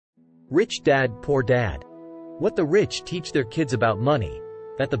Rich Dad, Poor Dad. What the rich teach their kids about money,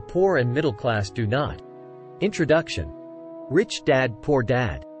 that the poor and middle class do not. Introduction. Rich Dad, Poor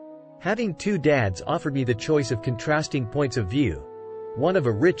Dad. Having two dads offered me the choice of contrasting points of view, one of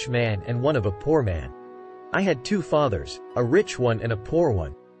a rich man and one of a poor man. I had two fathers, a rich one and a poor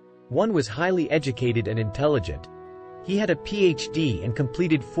one. One was highly educated and intelligent. He had a PhD and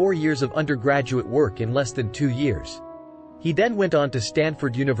completed 4 years of undergraduate work in less than 2 years. He then went on to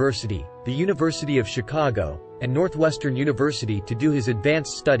Stanford University, the University of Chicago, and Northwestern University to do his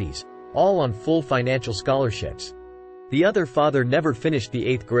advanced studies, all on full financial scholarships. The other father never finished the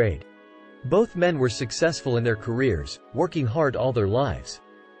 8th grade. Both men were successful in their careers, working hard all their lives.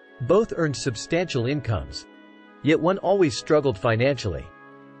 Both earned substantial incomes. Yet one always struggled financially.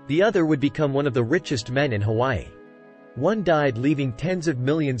 The other would become one of the richest men in Hawaii. One died leaving tens of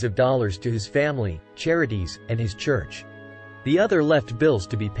millions of dollars to his family, charities, and his church. The other left bills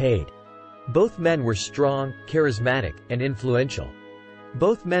to be paid. Both men were strong, charismatic, and influential.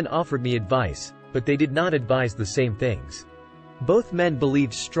 Both men offered me advice, but they did not advise the same things. Both men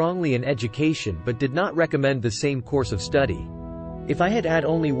believed strongly in education but did not recommend the same course of study. If I had had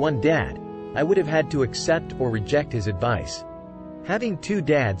only one dad, I would have had to accept or reject his advice. Having two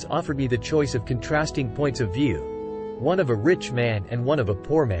dads offered me the choice of contrasting points of view, one of a rich man and one of a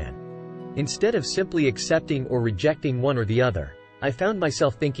poor man. Instead of simply accepting or rejecting one or the other, I found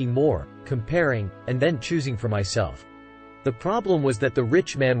myself thinking more, comparing, and then choosing for myself. The problem was that the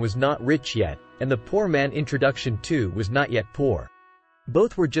rich man was not rich yet, and the poor man introduction to was not yet poor.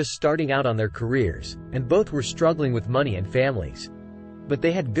 Both were just starting out on their careers, and both were struggling with money and families. But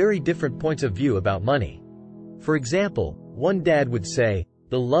they had very different points of view about money. For example, one dad would say,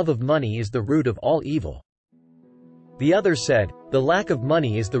 "The love of money is the root of all evil." The other said, "The lack of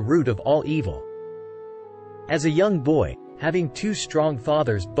money is the root of all evil." As a young boy, having two strong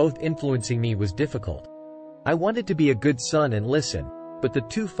fathers both influencing me was difficult. I wanted to be a good son and listen, but the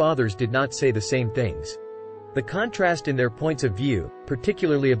two fathers did not say the same things. The contrast in their points of view,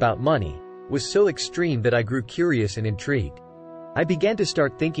 particularly about money, was so extreme that I grew curious and intrigued. I began to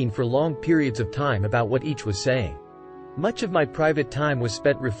start thinking for long periods of time about what each was saying. Much of my private time was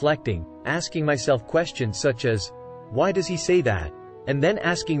spent reflecting, asking myself questions such as, "Why does he say that?" and then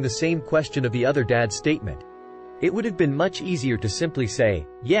asking the same question of the other dad's statement. It would have been much easier to simply say,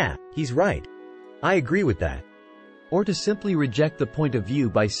 "Yeah, he's right. I agree with that." Or to simply reject the point of view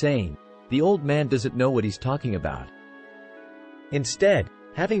by saying, "The old man doesn't know what he's talking about." Instead,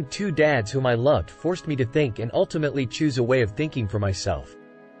 having two dads whom I loved forced me to think and ultimately choose a way of thinking for myself.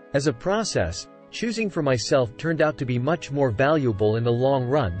 As a process, choosing for myself turned out to be much more valuable in the long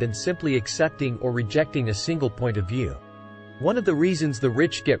run than simply accepting or rejecting a single point of view. One of the reasons the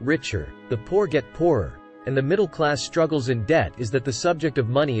rich get richer, the poor get poorer, and the middle class struggles in debt is that the subject of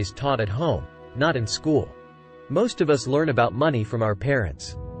money is taught at home, not in school. Most of us learn about money from our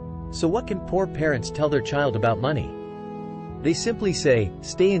parents. So what can poor parents tell their child about money? They simply say,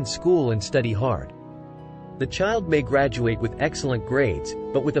 "Stay in school and study hard." The child may graduate with excellent grades,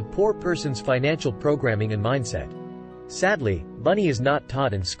 but with a poor person's financial programming and mindset. Sadly, money is not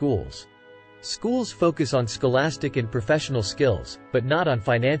taught in schools. Schools focus on scholastic and professional skills, but not on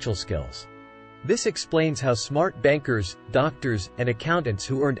financial skills. This explains how smart bankers, doctors, and accountants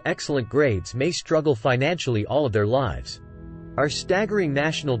who earned excellent grades may struggle financially all of their lives. Our staggering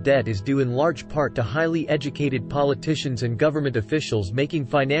national debt is due in large part to highly educated politicians and government officials making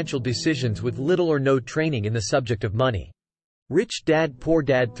financial decisions with little or no training in the subject of money. Rich Dad, Poor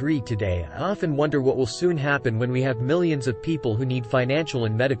Dad 3. Today, I often wonder what will soon happen when we have millions of people who need financial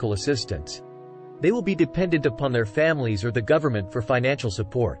and medical assistance. They will be dependent upon their families or the government for financial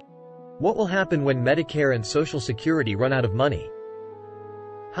support. What will happen when Medicare and Social Security run out of money?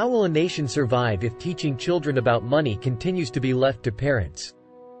 How will a nation survive if teaching children about money continues to be left to parents,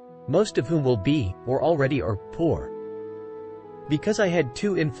 most of whom will be, or already are, poor? Because I had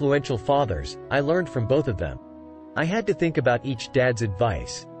two influential fathers, I learned from both of them. I had to think about each dad's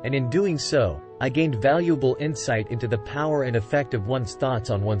advice, and in doing so, I gained valuable insight into the power and effect of one's thoughts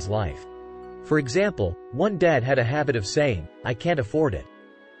on one's life. For example, one dad had a habit of saying, "I can't afford it."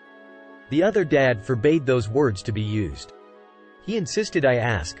 The other dad forbade those words to be used. He insisted I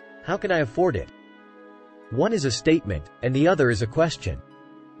ask, "How can I afford it?" One is a statement, and the other is a question.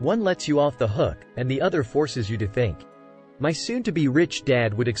 One lets you off the hook, and the other forces you to think. My soon-to-be rich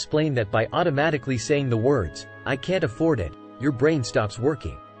dad would explain that by automatically saying the words, "I can't afford it," your brain stops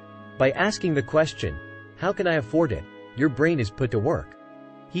working. By asking the question, "How can I afford it?" your brain is put to work.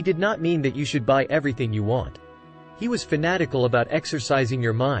 He did not mean that you should buy everything you want. He was fanatical about exercising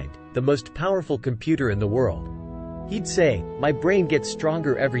your mind, the most powerful computer in the world. He'd say, "My brain gets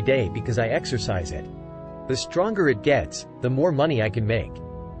stronger every day because I exercise it. The stronger it gets, the more money I can make."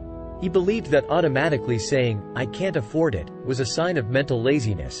 He believed that automatically saying, "I can't afford it," was a sign of mental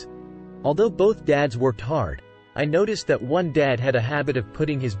laziness. Although both dads worked hard, I noticed that one dad had a habit of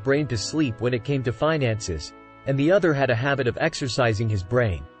putting his brain to sleep when it came to finances, and the other had a habit of exercising his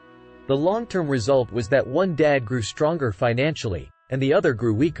brain. The long-term result was that one dad grew stronger financially, and the other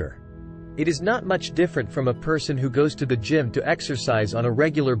grew weaker. It is not much different from a person who goes to the gym to exercise on a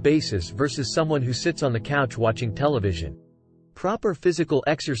regular basis versus someone who sits on the couch watching television. Proper physical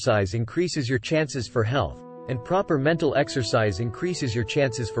exercise increases your chances for health, and proper mental exercise increases your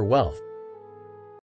chances for wealth.